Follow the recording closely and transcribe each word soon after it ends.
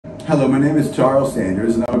Hello, my name is Charles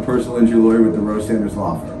Sanders, and I'm a personal injury lawyer with the Rose Sanders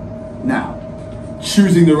Law Firm. Now,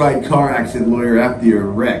 choosing the right car accident lawyer after your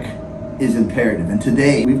wreck is imperative, and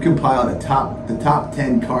today we've compiled the top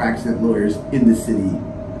 10 car accident lawyers in the city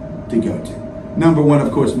to go to. Number one, of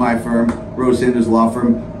course, my firm, Rose Sanders Law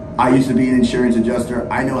Firm. I used to be an insurance adjuster.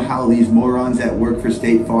 I know how these morons that work for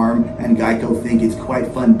State Farm and Geico think it's quite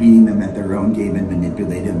fun beating them at their own game and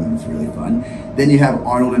manipulating them. It's really fun. Then you have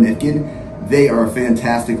Arnold and Itkin. They are a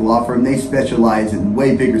fantastic law firm. They specialize in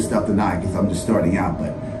way bigger stuff than I, because I'm just starting out,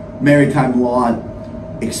 but maritime law,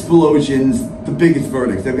 explosions, the biggest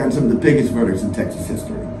verdicts. They've gotten some of the biggest verdicts in Texas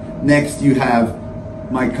history. Next, you have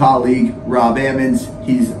my colleague, Rob Ammons.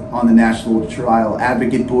 He's on the National Trial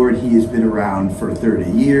Advocate Board. He has been around for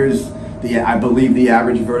 30 years. I believe the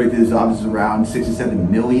average verdict is around 6 to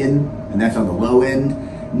 7 million, and that's on the low end.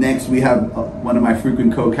 Next, we have one of my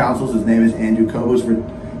frequent co-counsels. His name is Andrew Kobos.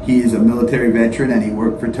 He is a military veteran, and he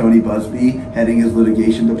worked for Tony Busby, heading his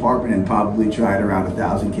litigation department, and probably tried around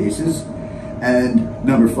 1,000 cases. And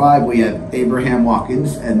number 5, we have Abraham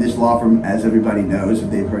Watkins, and this law firm, as everybody knows, if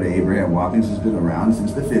they've heard of Abraham Watkins, has been around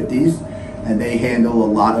since the 50s, and they handle a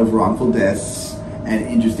lot of wrongful deaths and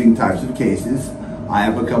interesting types of cases. I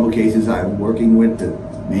have a couple cases I'm working with. The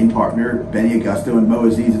main partner, Benny Augusto, and Mo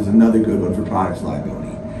Aziz is another good one for products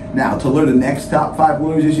liability. Now, to learn the next top 5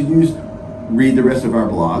 lawyers you should use, read the rest of our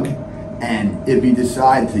blog. And if you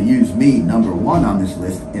decide to use me, number 1 on this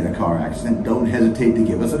list in a car accident, don't hesitate to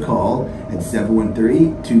give us a call at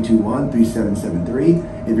 713-221-3773.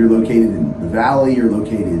 If you're located in the Valley, you're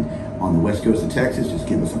located on the west coast of Texas, just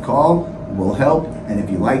give us a call. We'll help. And if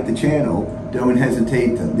you like the channel, don't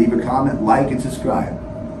hesitate to leave a comment, like, and subscribe.